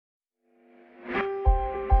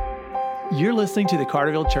You're listening to the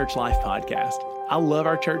Carterville Church Life Podcast. I love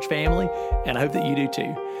our church family, and I hope that you do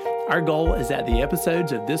too. Our goal is that the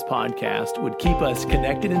episodes of this podcast would keep us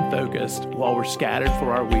connected and focused while we're scattered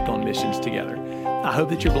for our week on missions together. I hope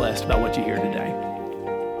that you're blessed by what you hear today.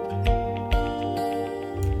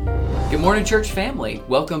 Good morning, church family.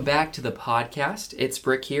 Welcome back to the podcast. It's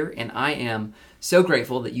Brick here, and I am so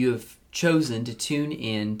grateful that you have chosen to tune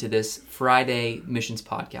in to this Friday missions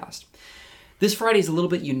podcast. This Friday is a little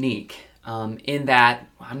bit unique in that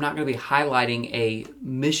I'm not going to be highlighting a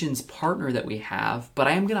missions partner that we have, but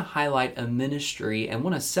I am going to highlight a ministry and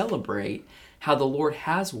want to celebrate how the Lord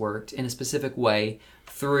has worked in a specific way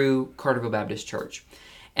through Carterville Baptist Church.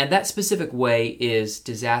 And that specific way is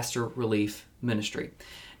disaster relief ministry.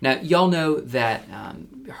 Now, y'all know that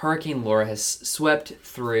Hurricane Laura has swept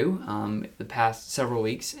through the past several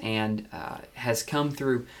weeks and has come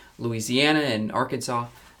through Louisiana and Arkansas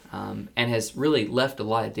and has really left a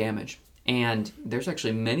lot of damage. And there's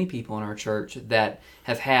actually many people in our church that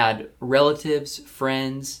have had relatives,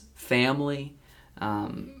 friends, family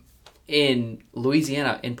in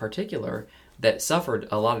Louisiana in particular that suffered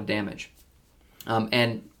a lot of damage.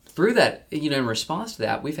 And through that, in response to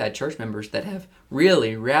that, we've had church members that have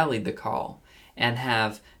really rallied the call and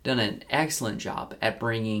have done an excellent job at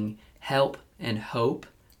bringing help and hope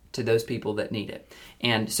to those people that need it.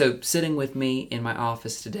 And so sitting with me in my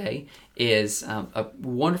office today is a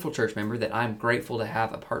wonderful church member that I'm grateful to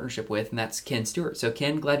have a partnership with, and that's Ken Stewart. So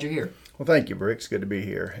Ken, glad you're here. Well, thank you, Brick. It's good to be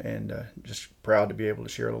here, and just proud to be able to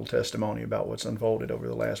share a little testimony about what's unfolded over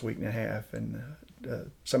the last week and a half, and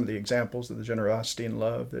some of the examples of the generosity and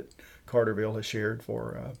love that Carterville has shared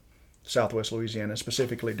for Southwest Louisiana,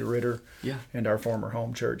 specifically DeRidder, and our former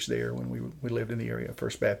home church there when we lived in the area,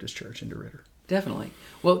 First Baptist Church in DeRidder. Definitely.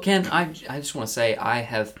 Well, Ken, I just want to say I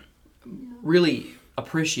have really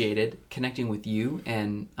appreciated connecting with you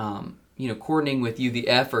and coordinating with you the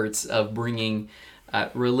efforts of bringing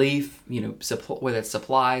relief, whether it's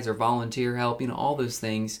supplies or volunteer help, all those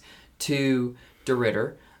things to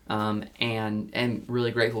DeRidder, and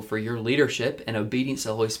really grateful for your leadership and obedience to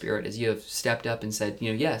the Holy Spirit as you have stepped up and said,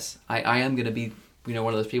 yes, I am going to be one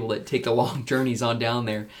of those people that take the long journeys on down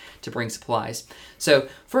there to bring supplies. So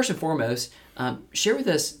first and foremost, share with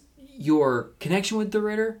us your connection with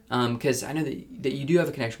DeRidder, because I know that you do have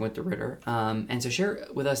a connection with DeRidder, and so share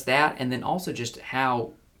with us that, and then also just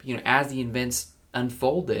how, as the events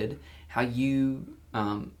unfolded, how you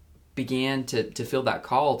began to feel that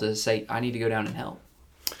call to say, I need to go down and help.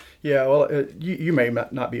 Yeah, well, you may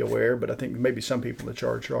not be aware, but I think maybe some people in the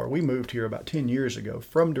church are. We moved here about 10 years ago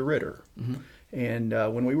from DeRidder. Mm-hmm. And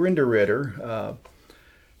when we were in DeRidder,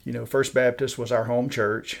 First Baptist was our home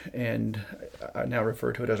church, and I now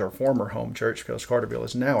refer to it as our former home church because Carterville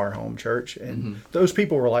is now our home church. And those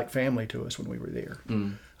people were like family to us when we were there.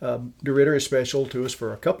 DeRidder is special to us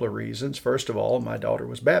for a couple of reasons. First of all, my daughter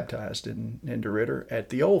was baptized in DeRidder at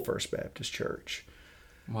the old First Baptist Church.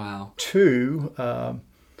 Wow. Two,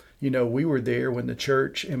 we were there when the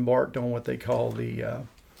church embarked on what they call the,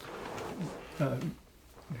 I'm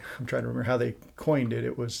trying to remember how they coined it.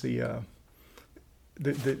 It was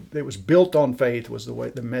it was built on faith was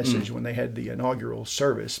the message when they had the inaugural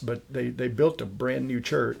service. But they built a brand new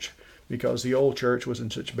church because the old church was in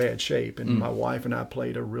such bad shape. And my wife and I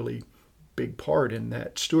played a really big part in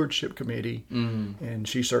that stewardship committee, and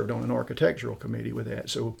she served on an architectural committee with that.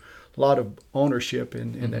 So a lot of ownership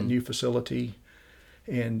in that new facility.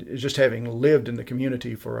 And just having lived in the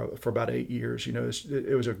community for about 8 years,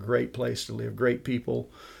 it was a great place to live, great people.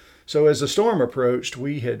 So as the storm approached,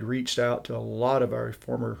 we had reached out to a lot of our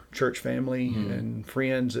former church family and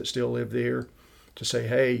friends that still live there to say,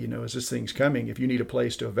 hey, as this thing's coming, if you need a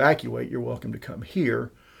place to evacuate, you're welcome to come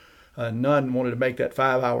here. None wanted to make that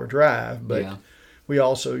 5-hour drive, but we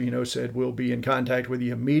also, said we'll be in contact with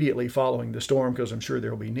you immediately following the storm because I'm sure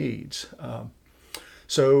there'll be needs.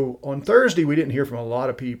 So on Thursday, we didn't hear from a lot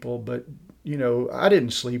of people, but, I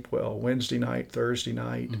didn't sleep well Wednesday night, Thursday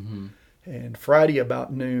night. And Friday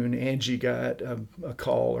about noon, Angie got a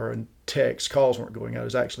call or a text. Calls weren't going out. It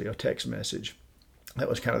was actually a text message. That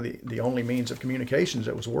was kind of the only means of communications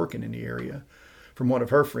that was working in the area from one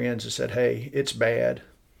of her friends that said, hey, it's bad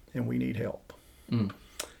and we need help.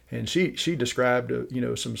 And she described,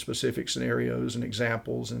 some specific scenarios and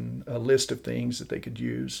examples and a list of things that they could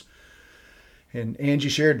use. And Angie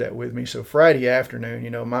shared that with me. So Friday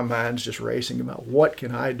afternoon, my mind's just racing about what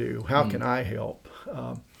can I do? How can I help?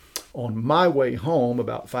 On my way home,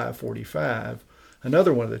 about 5:45,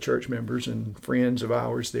 another one of the church members and friends of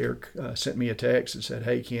ours there sent me a text and said,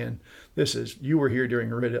 hey, Ken, you were here during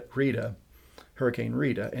Hurricane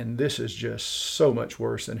Rita, and this is just so much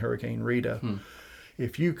worse than Hurricane Rita.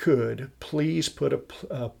 if you could, please put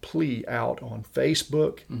a plea out on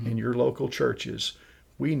Facebook in your local churches.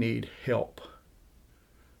 We need help.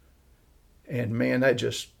 And man, that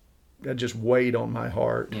just weighed on my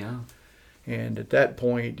heart. Yeah. And at that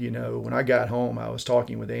point, when I got home, I was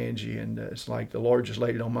talking with Angie, and it's like the Lord just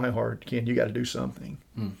laid it on my heart. Ken, you got to do something.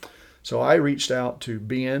 So I reached out to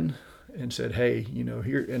Ben and said, hey,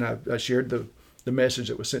 here, and I shared the message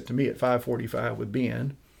that was sent to me at 5:45 with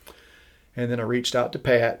Ben. And then I reached out to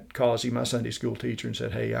Pat Causey, my Sunday school teacher, and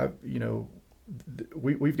said, hey,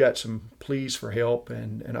 we've got some pleas for help,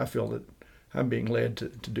 and I feel that I'm being led to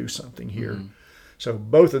do something here. So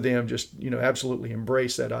both of them just, absolutely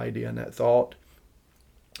embraced that idea and that thought.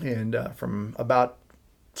 And from about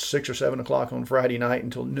 6 or 7 o'clock on Friday night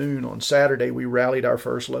until noon on Saturday, we rallied our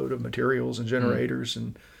first load of materials and generators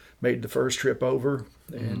and made the first trip over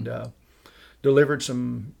and delivered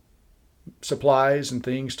some supplies and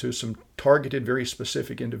things to some targeted, very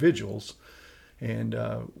specific individuals. And,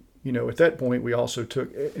 at that point, we also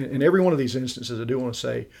took, in every one of these instances, I do want to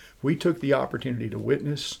say, we took the opportunity to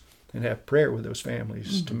witness and have prayer with those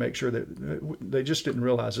families to make sure that they just didn't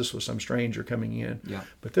realize this was some stranger coming in. Yeah.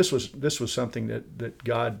 But this was something that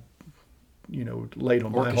God, laid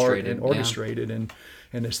on my heart and orchestrated. Yeah.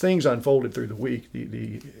 And as things unfolded through the week,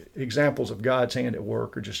 the examples of God's hand at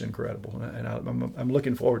work are just incredible. And I'm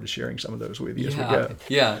looking forward to sharing some of those with you as we go.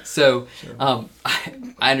 Yeah. So I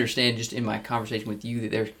understand just in my conversation with you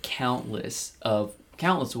that there's countless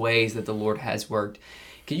ways that the Lord has worked.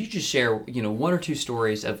 Could you just share, one or two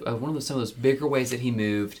stories of some of those bigger ways that He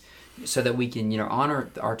moved, so that we can, honor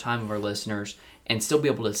our time of our listeners and still be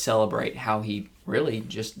able to celebrate how He really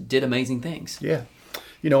just did amazing things? Yeah.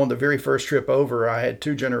 On the very first trip over, I had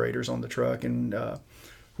 2 generators on the truck, and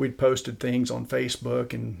we'd posted things on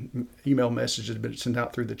Facebook, and email messages had been sent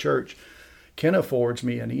out through the church. Kenna forwards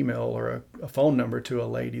me an email or a phone number to a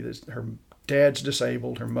lady that her dad's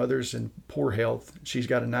disabled, her mother's in poor health, she's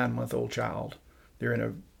got a 9-month-old child.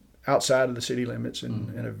 They're outside of the city limits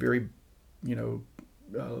in a very,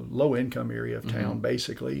 low income area of town,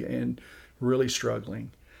 basically, and really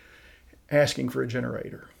struggling, asking for a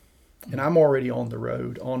generator. And I'm already on the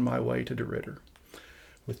road on my way to DeRidder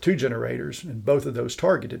with 2 generators, and both of those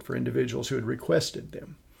targeted for individuals who had requested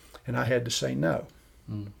them. And I had to say no.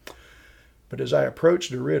 But as I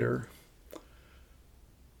approached DeRidder,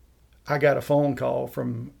 I got a phone call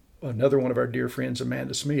from another one of our dear friends,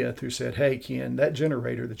 Amanda Smith, who said, hey, Ken, that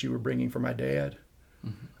generator that you were bringing for my dad,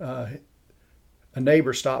 a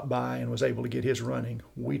neighbor stopped by and was able to get his running.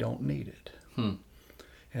 We don't need it.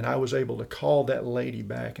 And I was able to call that lady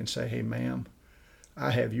back and say, hey, ma'am,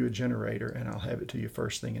 I have you a generator, and I'll have it to you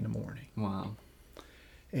first thing in the morning. Wow.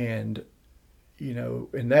 And,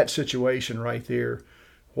 in that situation right there,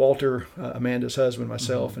 Walter, Amanda's husband,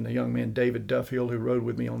 myself, and the young man, David Duffield, who rode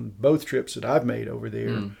with me on both trips that I've made over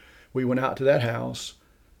there, we went out to that house,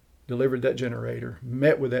 delivered that generator,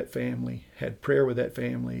 met with that family, had prayer with that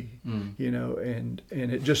family, and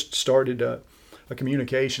it just started a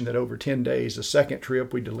communication that over 10 days, the second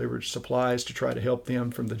trip, we delivered supplies to try to help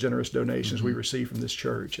them from the generous donations we received from this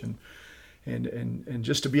church. And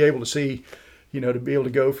just to be able to see, to be able to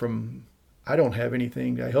go from, I don't have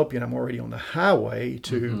anything to help you and I'm already on the highway,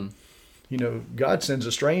 to, God sends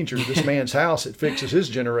a stranger to this man's house that fixes his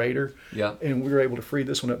generator. Yeah. And we were able to free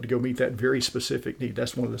this one up to go meet that very specific need.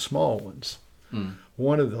 That's one of the small ones.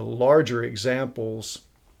 One of the larger examples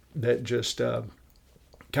that just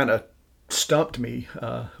kind of stumped me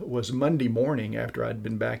was Monday morning after I'd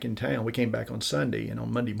been back in town. We came back on Sunday, and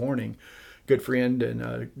on Monday morning, good friend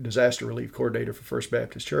and disaster relief coordinator for First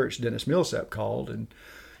Baptist Church, Dennis Millsap, called, and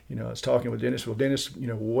I was talking with Dennis. Well, Dennis,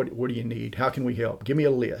 what do you need? How can we help? Give me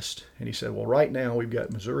a list. And he said, well, right now we've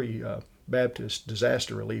got Missouri Baptist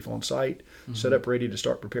disaster relief on site, set up ready to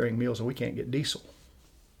start preparing meals, and we can't get diesel.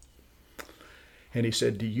 And he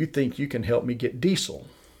said, do you think you can help me get diesel?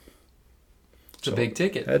 It's a big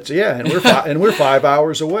ticket. And we're 5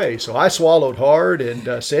 hours away. So I swallowed hard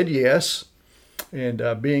and said yes.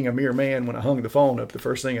 And being a mere man, when I hung the phone up, the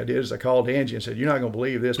first thing I did is I called Angie and said, you're not going to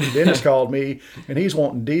believe this, but Dennis called me, and he's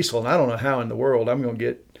wanting diesel, and I don't know how in the world I'm going to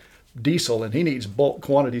get diesel, and he needs bulk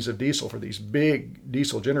quantities of diesel for these big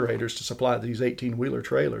diesel generators to supply these 18-wheeler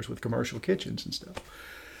trailers with commercial kitchens and stuff.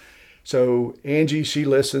 So Angie, she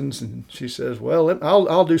listens, and she says, well,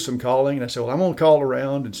 I'll do some calling. And I said, well, I'm going to call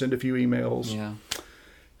around and send a few emails. Yeah.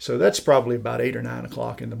 So that's probably about 8 or 9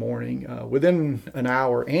 o'clock in the morning. Within an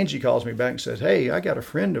hour, Angie calls me back and says, hey, I got a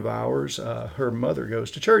friend of ours. Her mother goes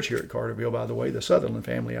to church here at Carterville, by the way, the Sutherland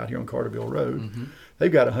family out here on Carterville Road.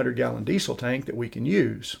 They've got a 100-gallon diesel tank that we can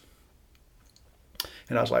use.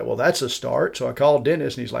 And I was like, well, that's a start. So I called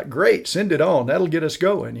Dennis, and he's like, great, send it on. That'll get us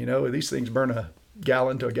going. These things burn a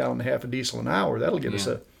gallon to a gallon and a half of diesel an hour. That'll get us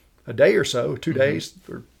a day or so, 2 days,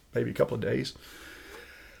 or maybe a couple of days.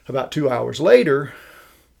 About 2 hours later,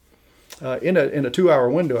 in a 2-hour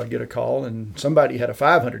window, I get a call, and somebody had a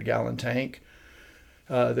 500-gallon tank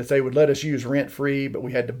that they would let us use rent-free, but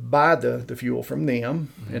we had to buy the fuel from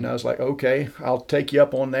them. And I was like, okay, I'll take you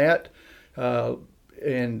up on that.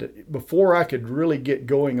 And before I could really get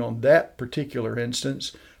going on that particular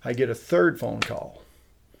instance, I get a third phone call.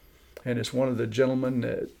 And it's one of the gentlemen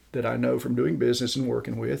that I know from doing business and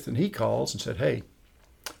working with, and he calls and said, hey,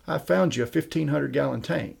 I found you a 1,500-gallon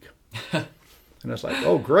tank. And I was like,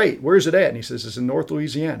 oh, great. Where's it at? And he says, it's in North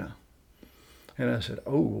Louisiana. And I said,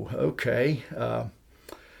 oh, okay.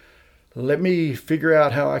 Let me figure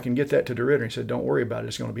out how I can get that to DeRidder. And he said, don't worry about it.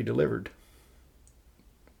 It's going to be delivered.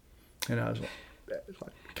 And I was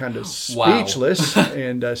like kind of speechless. Wow.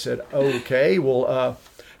 And I said, okay, well,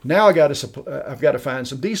 now I've got to find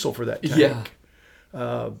some diesel for that tank.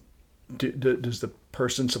 Yeah. Does the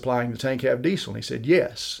person supplying the tank have diesel? And he said,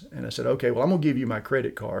 yes. And I said, okay, well, I'm going to give you my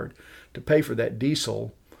credit card to pay for that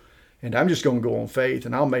diesel. And I'm just going to go on faith,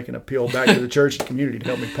 and I'll make an appeal back to the church and community to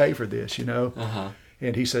help me pay for this, Uh-huh.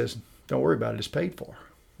 And he says, don't worry about it. It's paid for.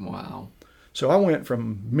 Wow. So I went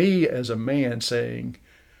from me as a man saying,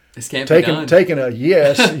 this can't be done. Taking a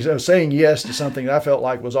yes, saying yes to something that I felt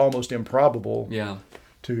like was almost improbable,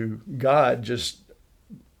 to God just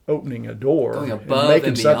opening a door, going above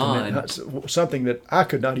and beyond. something that I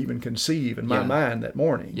could not even conceive in my mind that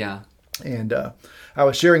morning. Yeah. And I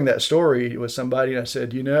was sharing that story with somebody, and I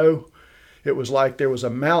said, it was like there was a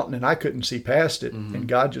mountain and I couldn't see past it, and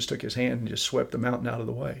God just took his hand and just swept the mountain out of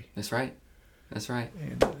the way. That's right. That's right.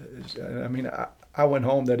 And I mean, I went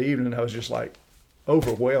home that evening and I was just like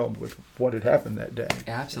overwhelmed with what had happened that day.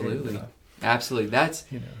 Absolutely. Absolutely.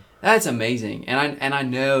 That's amazing. And I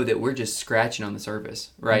know that we're just scratching on the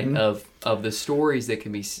surface, right? Mm-hmm. Of the stories that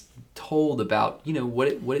can be told about, what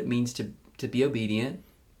it means to be obedient,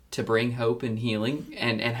 to bring hope and healing,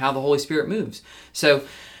 and how the Holy Spirit moves. So,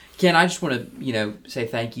 Ken, I just want to, say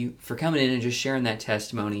thank you for coming in and just sharing that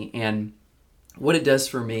testimony. And what it does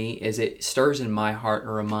for me is it stirs in my heart a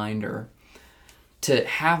reminder to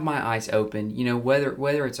have my eyes open,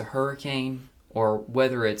 whether it's a hurricane or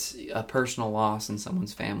whether it's a personal loss in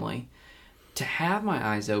someone's family, to have my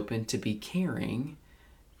eyes open, to be caring,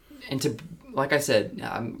 and to, like I said,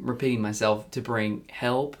 I'm repeating myself, to bring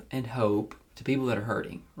help and hope to people that are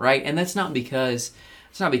hurting, right? And that's not because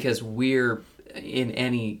we're in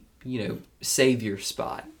any, savior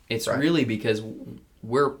spot. It's right. Really because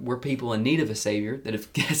we're people in need of a savior that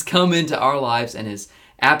has come into our lives and has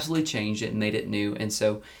absolutely changed it and made it new. And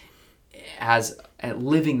so as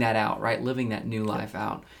living that out, right, living that new life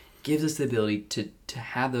out, gives us the ability to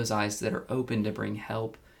have those eyes that are open to bring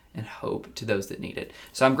help and hope to those that need it.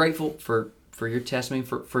 So I'm grateful for your testimony,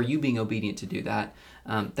 for you being obedient to do that.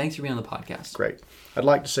 Thanks for being on the podcast. Great. I'd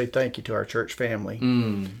like to say thank you to our church family.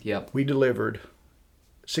 Yep. We delivered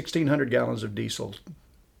 1,600 gallons of diesel.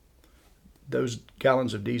 Those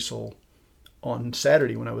gallons of diesel on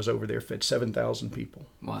Saturday when I was over there fed 7,000 people.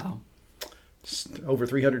 Wow. Over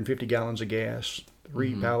 350 gallons of gas,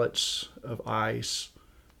 3 pallets of ice,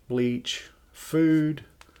 bleach, food,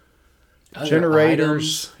 other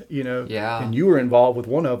generators, items. And you were involved with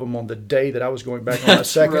one of them on the day that I was going back on my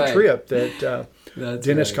second trip that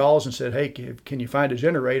Dennis calls and said, hey, can you find a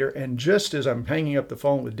generator? And just as I'm hanging up the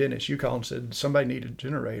phone with Dennis, you called and said, somebody needed a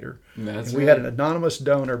generator. We had an anonymous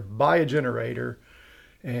donor buy a generator,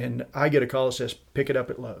 and I get a call that says, pick it up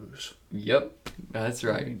at Lowe's. Yep, that's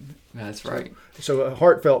right. That's right. So a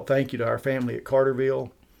heartfelt thank you to our family at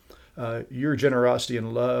Carterville. Your generosity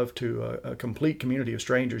and love to a complete community of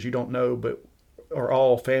strangers you don't know, but are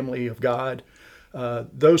all family of God.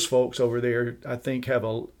 Those folks over there, I think, have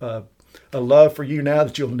a love for you now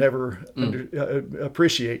that you'll never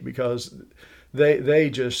appreciate, because they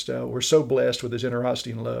just were so blessed with the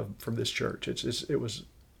generosity and love from this church. It was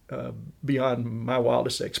beyond my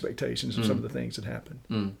wildest expectations of some of the things that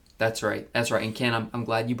happened. That's right. And Ken, I'm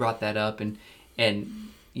glad you brought that up. And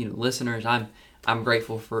listeners, I'm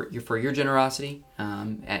grateful for your generosity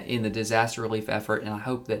in the disaster relief effort, and I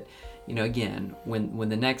hope that again, when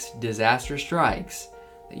the next disaster strikes,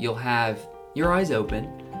 that you'll have your eyes open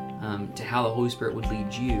to how the Holy Spirit would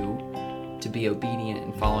lead you to be obedient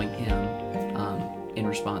and following Him in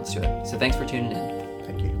response to it. So thanks for tuning in.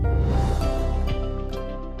 Thank you.